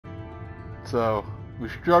So, we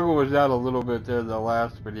struggled with that a little bit there in the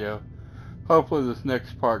last video. Hopefully this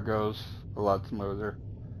next part goes a lot smoother.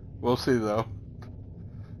 We'll see though.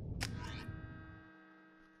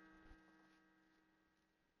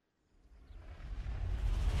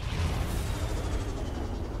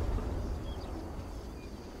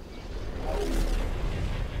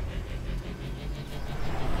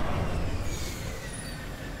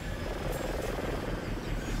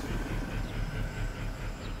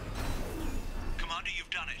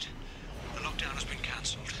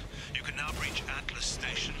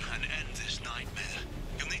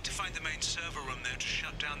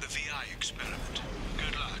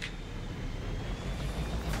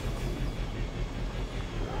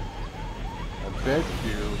 I bet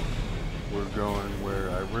you we're going where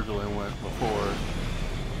I originally went before.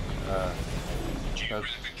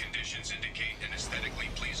 Geographic conditions indicate an aesthetically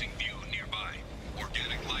pleasing view nearby.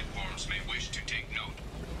 Organic life forms may wish to take note.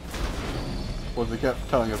 What they kept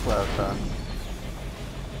telling us last time.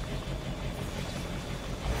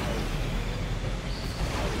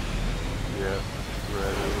 Yeah,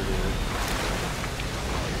 right over here.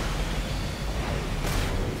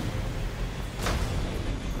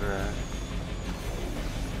 Right.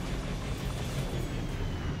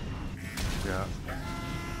 Yeah.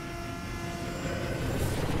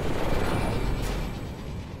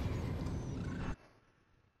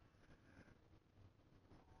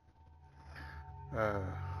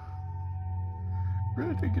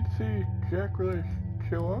 Really didn't get to see Jack really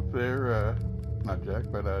show up there. Not Jack,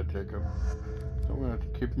 but Jacob. So we're gonna have to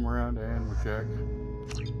keep him around and with Jack,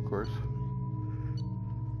 of course.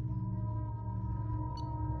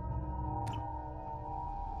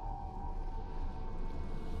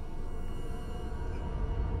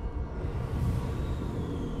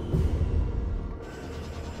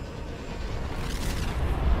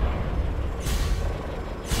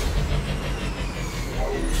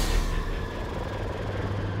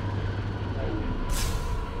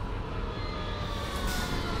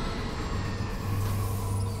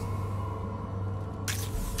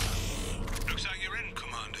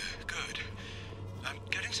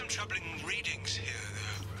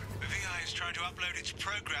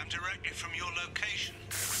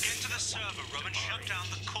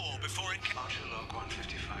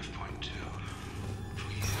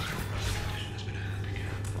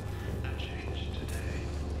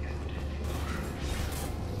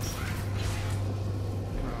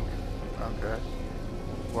 Okay.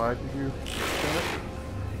 Why did you say it?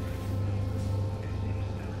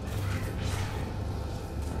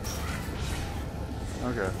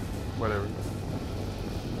 Okay. Whatever.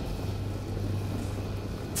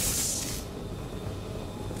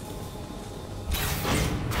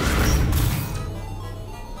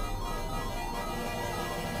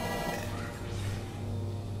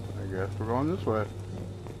 I guess we're going this way.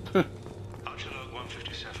 Archelog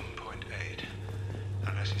 157.8.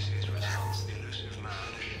 Unless he sees results, the elusive man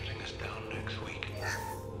is shutting us down next week.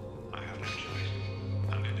 I have no choice.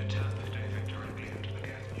 I'm going to turn the data directly into the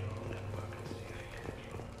gas neural network and see if he can.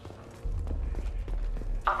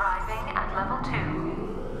 Arriving at level 2.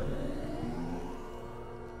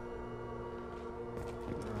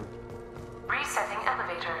 Resetting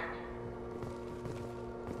elevator.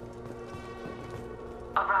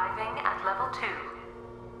 Arriving at level 2.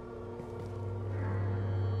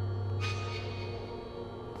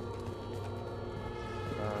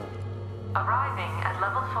 Arriving at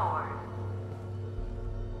level 4.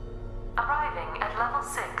 Arriving at level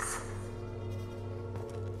 6.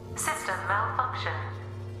 System malfunction.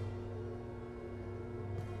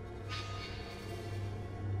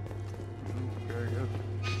 Okay, I guess.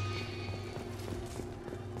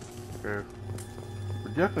 Okay.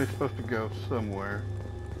 We're definitely supposed to go somewhere,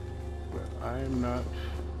 but I am not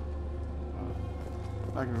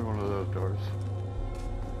gonna go one of those doors.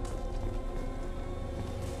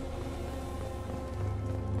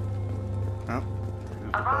 Oh,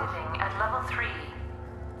 here's the bus. Arriving at level 3.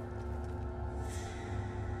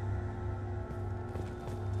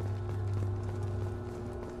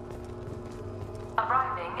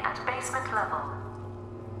 Arriving at basement level.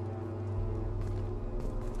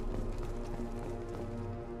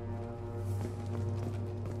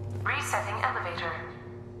 Resetting elevator.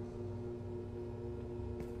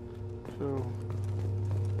 So,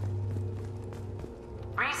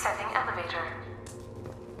 Resetting elevator.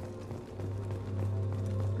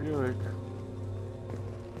 I feel like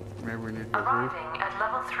maybe we need to leave. Arriving at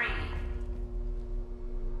level 3.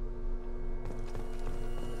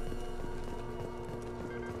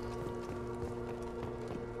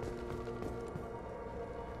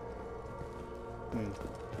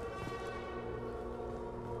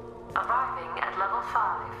 Arriving at level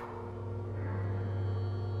 5.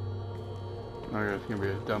 Okay, it's gonna be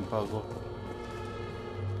a dumb puzzle.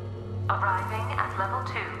 Arriving at level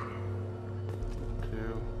 2. 2.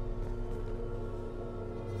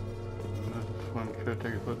 And this one should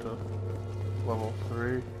take us to level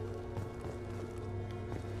 3.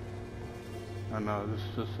 Oh no, this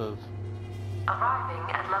just says... Arriving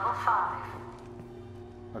at level 5.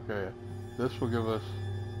 Okay, this will give us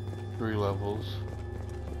 3 levels.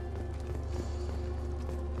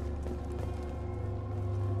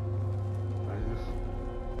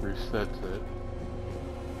 Resets it.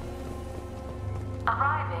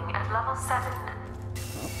 Arriving at level 7.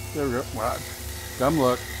 Oh, there we go. Watch. Dumb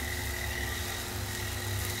luck.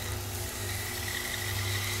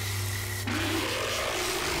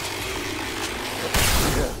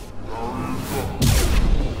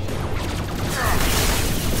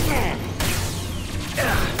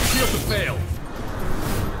 Shield to fail.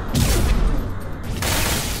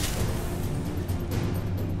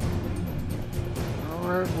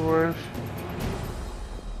 Alright, boys.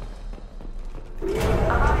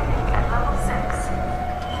 Arriving at level 6.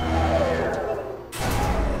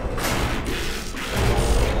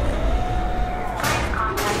 Please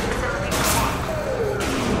contact facility support.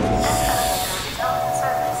 This elevator is not in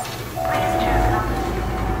service. Please choose another.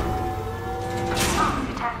 Smoke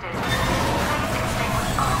detected. Please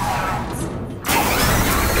extinguish all cigarettes.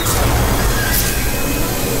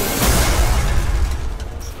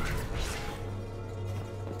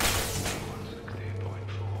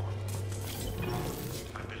 168.4.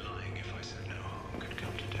 I'd be lying if I said no harm could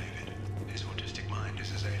come to David. His autistic mind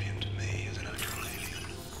is as alien to me as an actual alien.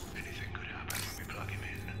 Anything could happen when we plug him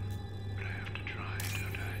in. But I have to try,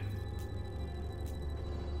 don't I?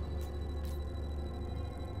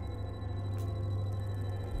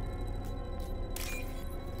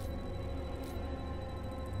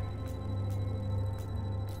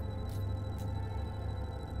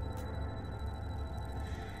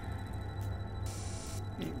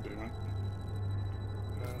 Damn it.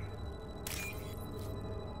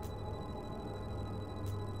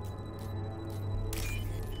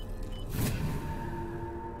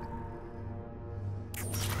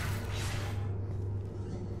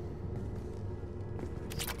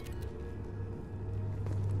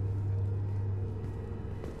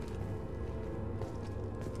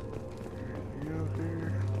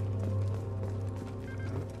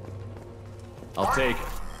 I'll take it.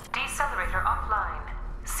 Decelerator offline.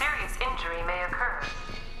 Serious injury may occur.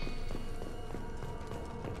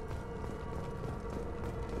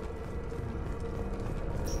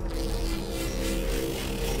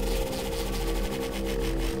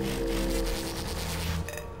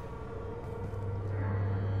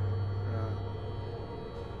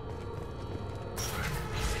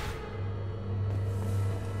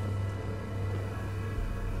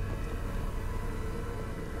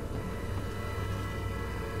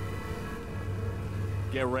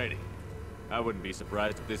 Get ready. I wouldn't be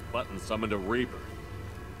surprised if this button summoned a Reaper.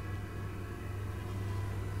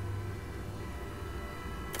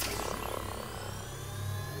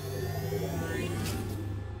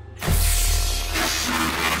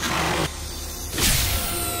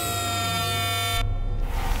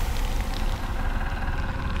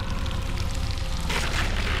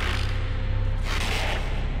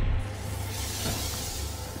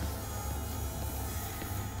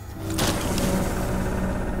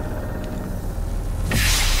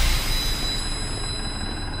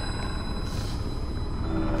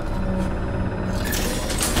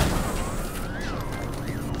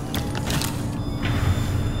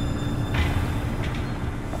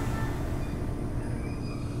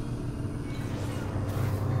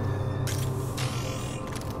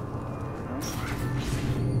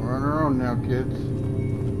 We're on our own now, kids.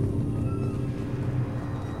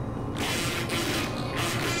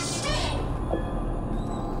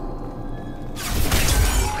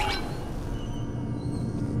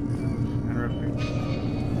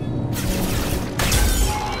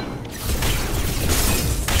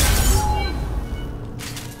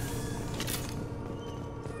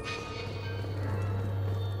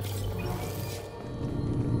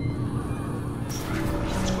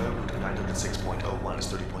 Square root of 906.01 is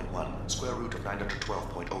 30.1. Square root of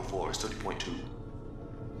 912.04 is 30.2.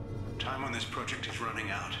 Time on this project is running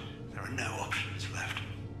out. There are no options left.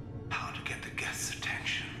 How to get the guests'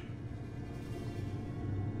 attention.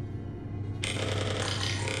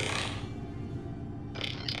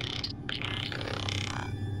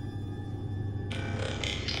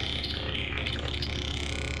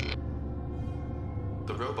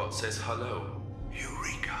 The robot says hello.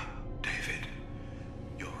 Eureka, David.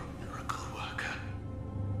 You're a miracle worker.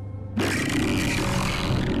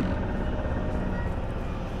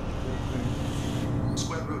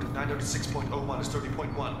 906.01 is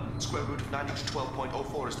 30.1. Square root of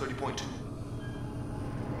 912.04 is 30.2.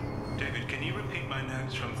 David, can you repeat my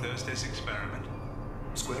notes from Thursday's experiment?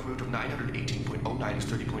 Square root of 918.09 is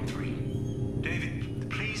 30.3. David,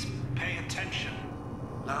 please pay attention.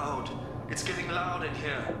 Loud. It's getting loud in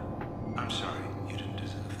here. I'm sorry, you didn't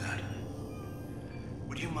deserve that.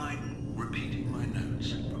 Would you mind repeating my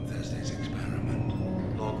notes from Thursday's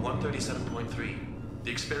experiment? Log 137.3. The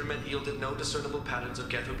experiment yielded no discernible patterns of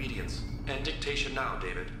Geth obedience. End dictation now,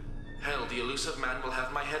 David. Hell, the elusive man will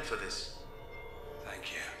have my head for this.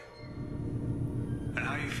 Thank you. And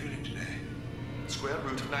how are you feeling today? Square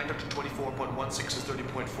root of 924.16 is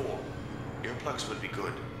 30.4. Earplugs would be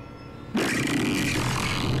good.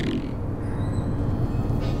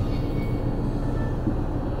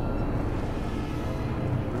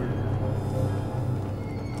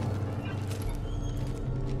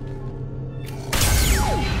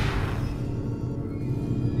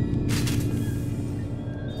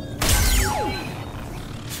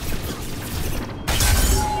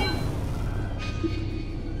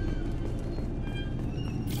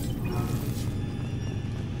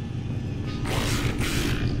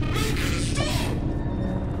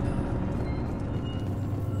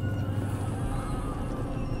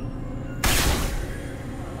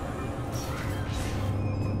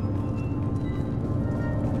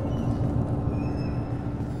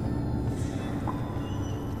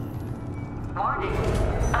 Warning.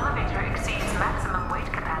 Elevator exceeds maximum weight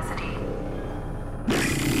capacity.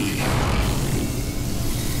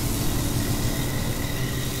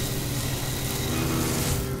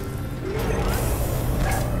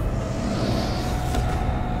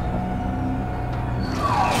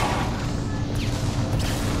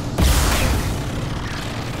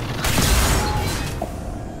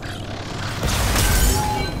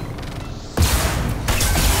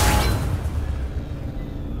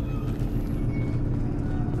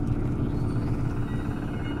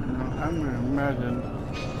 I'm gonna imagine.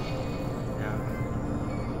 Yeah.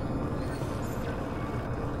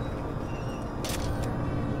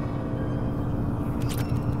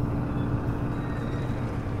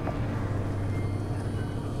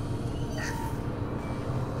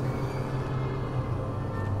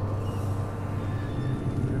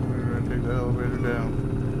 We're gonna take the elevator down.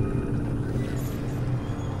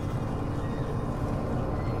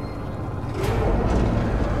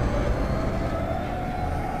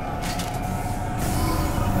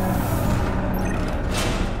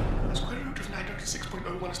 Square root of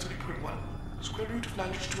 906.01 is 30.1. Square root of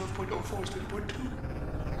 912.04 is 30.2.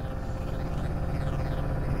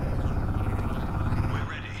 We're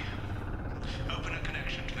ready. Open a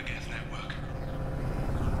connection to the Geth network.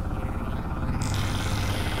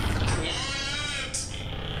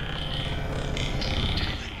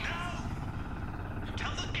 No!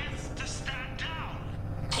 Tell the Geth to stand down!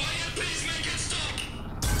 Quiet, please make it stop!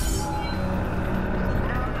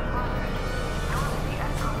 Node acquired. Normandy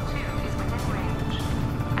SL2 is within range.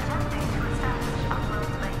 Attempting to establish upload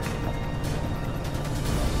link.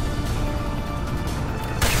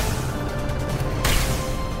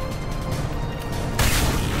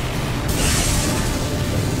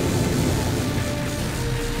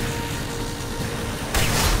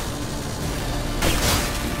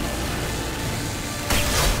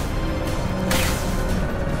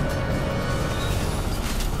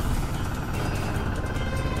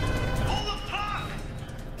 Pull the plug!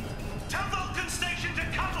 Tell Vulcan Station to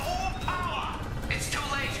cut all power! It's too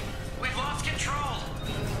late. We've lost control.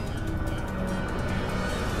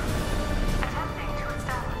 Attempting to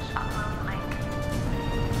establish upload link.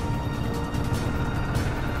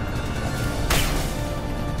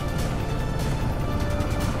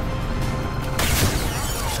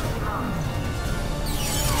 Connection lost.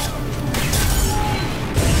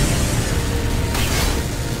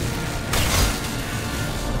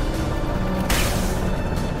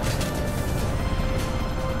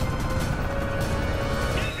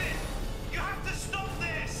 David! You have to stop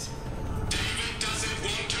this! David doesn't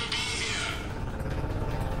want to be here!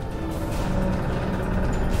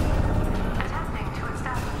 Attempting to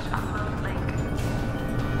establish upload link.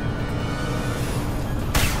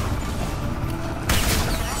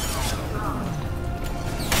 Connection lost.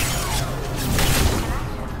 Connection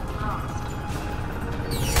lost.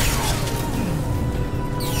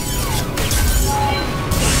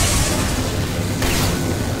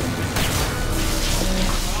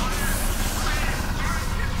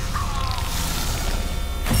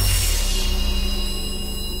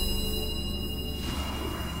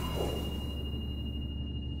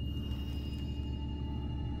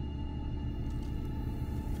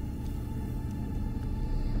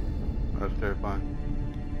 That's terrifying.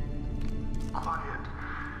 Quiet.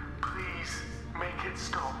 Please, make it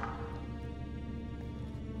stop.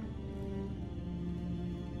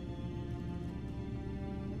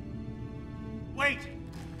 Wait!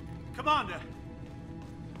 Commander!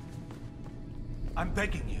 I'm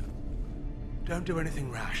begging you. Don't do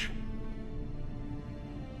anything rash.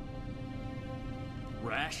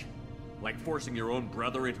 Rash? Like forcing your own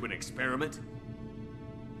brother into an experiment?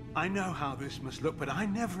 I know how this must look, but I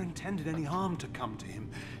never intended any harm to come to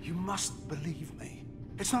him. You must believe me.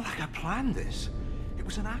 It's not like I planned this. It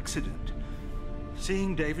was an accident.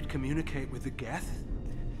 Seeing David communicate with the Geth,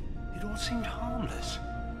 it all seemed harmless.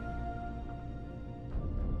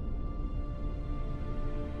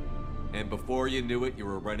 And before you knew it, you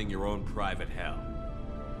were running your own private hell.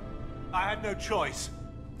 I had no choice.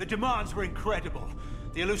 The demands were incredible.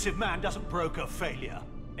 The elusive man doesn't broker failure.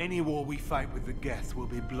 Any war we fight with the Geth will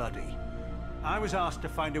be bloody. I was asked to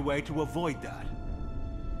find a way to avoid that.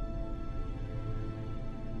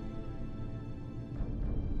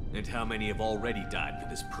 And how many have already died for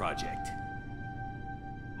this project?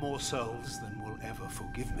 More souls than will ever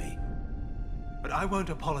forgive me. But I won't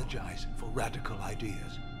apologize for radical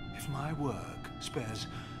ideas. If my work spares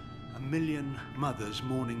 1 million mothers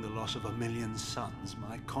mourning the loss of 1 million sons,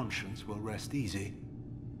 my conscience will rest easy.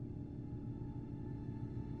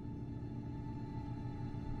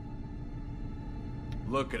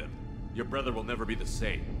 Look at him. Your brother will never be the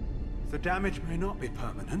same. The damage may not be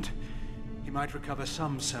permanent. He might recover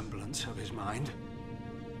some semblance of his mind.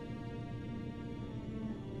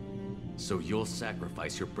 So you'll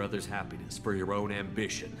sacrifice your brother's happiness for your own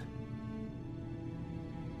ambition.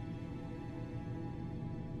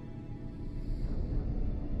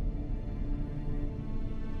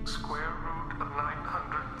 Square root of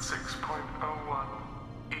 906.01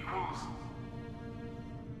 equals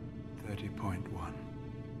 30.1.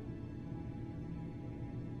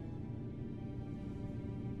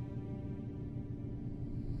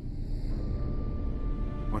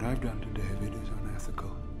 What I've done to David is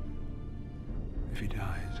unethical. If he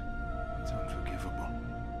dies, it's unforgivable.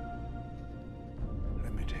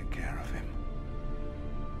 Let me take care of him.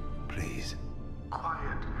 Please.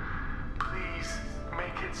 quiet. Please,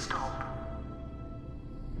 make it stop.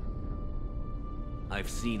 I've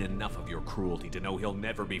seen enough of your cruelty to know he'll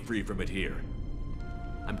never be free from it here.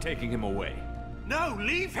 I'm taking him away. No,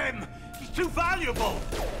 leave him! He's too valuable!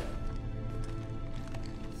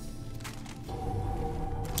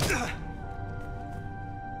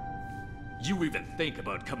 You even think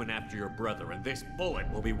about coming after your brother, and this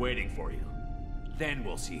bullet will be waiting for you. Then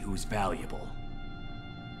we'll see who's valuable.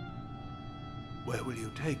 Where will you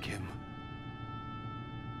take him?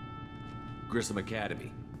 Grissom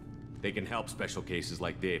Academy. They can help special cases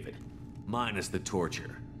like David, minus the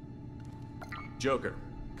torture. Joker,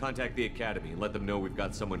 contact the Academy and let them know we've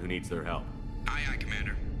got someone who needs their help. Aye, aye,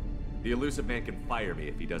 Commander. The elusive man can fire me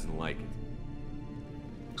if he doesn't like it.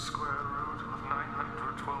 Square root of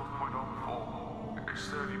 912.04 is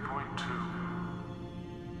 30.2.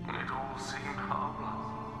 It all seemed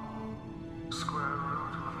harmless. Square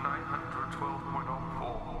root of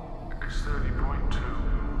 912.04 is 30.2.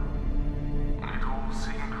 It all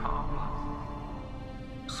seemed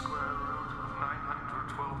harmless. Square root of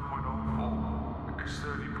 912.04 is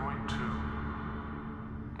 30.2.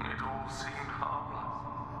 It all seemed harmless.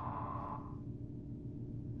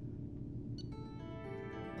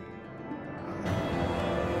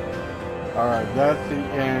 Alright, that's the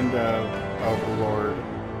end of Overlord.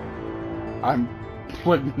 I'm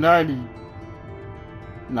like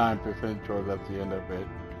 99% sure that's the end of it.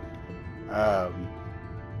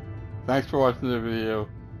 Thanks for watching the video.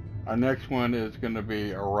 Our next one is going to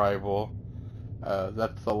be Arrival.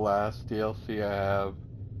 That's the last DLC I have.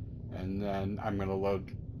 And then I'm going to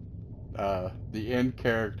load the end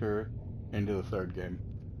character into the third game.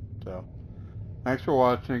 So, thanks for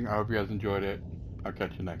watching. I hope you guys enjoyed it. I'll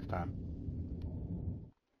catch you next time.